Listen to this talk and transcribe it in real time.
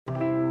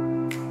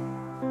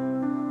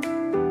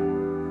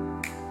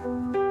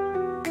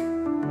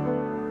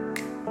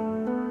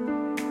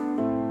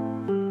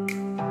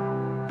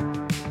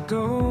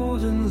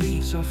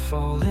leaves are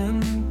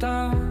falling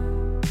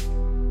down,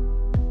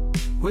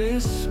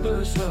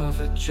 whispers of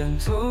a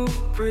gentle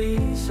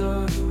breeze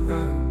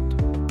around.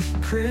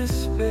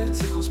 Crisp, it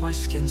tickles my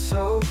skin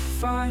so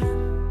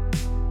fine,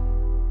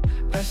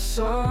 as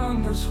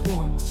summer's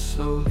warmth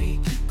slowly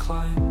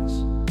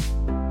declines.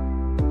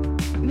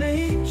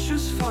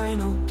 Nature's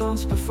final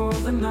dance before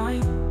the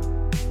night,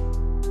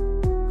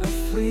 a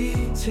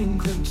fleeting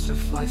glimpse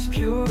of life's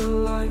pure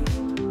light.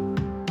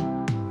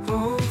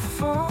 Oh,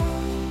 for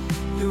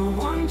your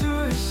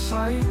wondrous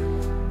sight,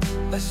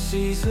 a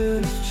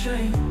season of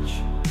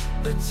change,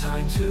 a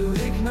time to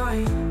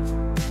ignite.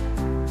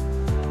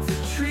 The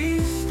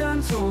trees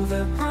stand tall,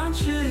 their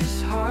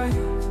branches high,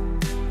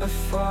 a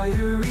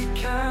fiery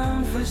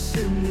canvas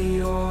in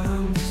the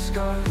autumn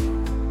sky.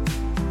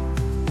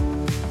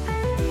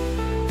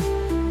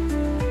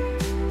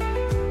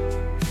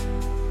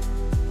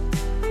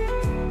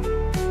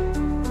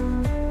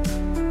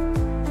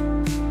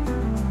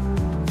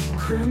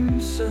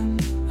 Crimson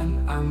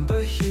and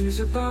amber hues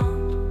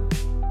abound,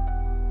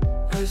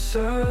 as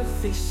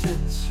earthy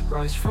scents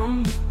rise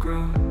from the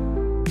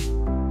ground.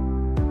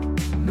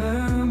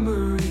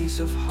 Memories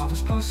of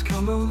harvest past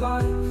come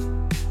alive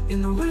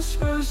in the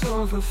whispers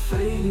of a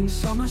fading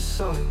summer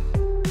sigh.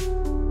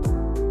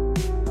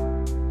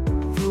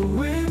 The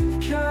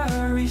wind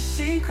carries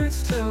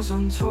secrets, tales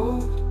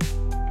untold,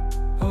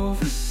 of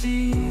the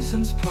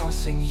seasons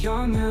passing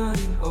young and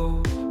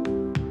old.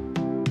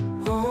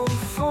 Oh,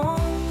 for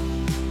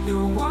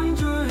your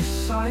wondrous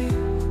sight,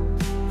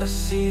 a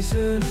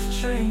season of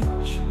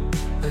change,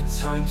 a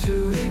time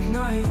to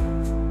ignite.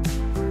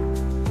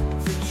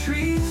 The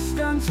trees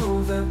stand tall,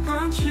 their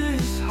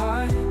branches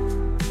high,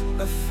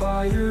 a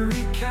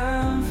fiery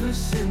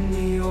canvas in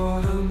the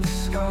autumn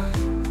sky.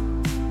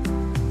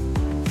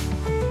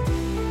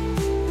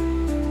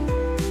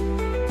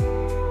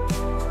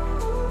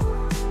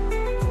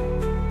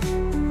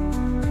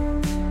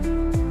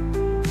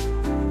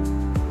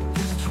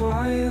 As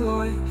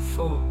twilight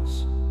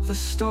falls, the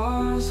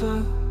stars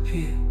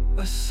appear,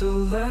 a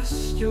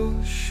celestial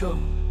show,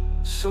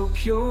 so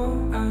pure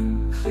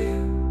and clear.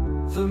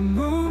 The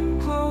moon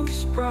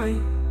glows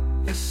bright,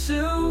 a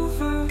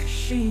silver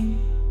sheen,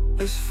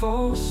 as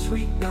false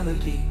sweet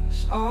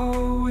melodies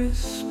are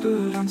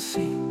whispered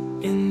unseen.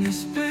 In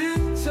this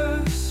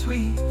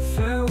bittersweet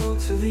farewell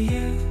to the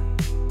year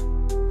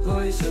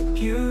lies a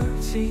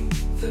beauty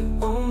that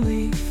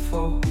only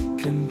fall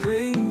can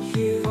bring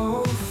here.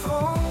 Oh,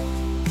 for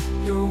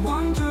your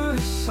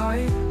wondrous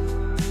sight,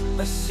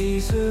 a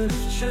season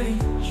of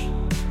change,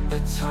 a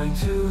time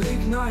to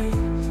ignite.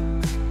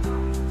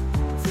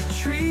 The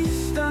trees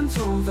stand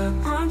tall, their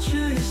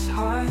branches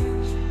high,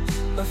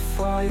 a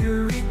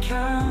fiery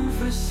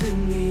canvas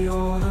in the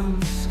autumn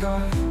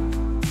sky.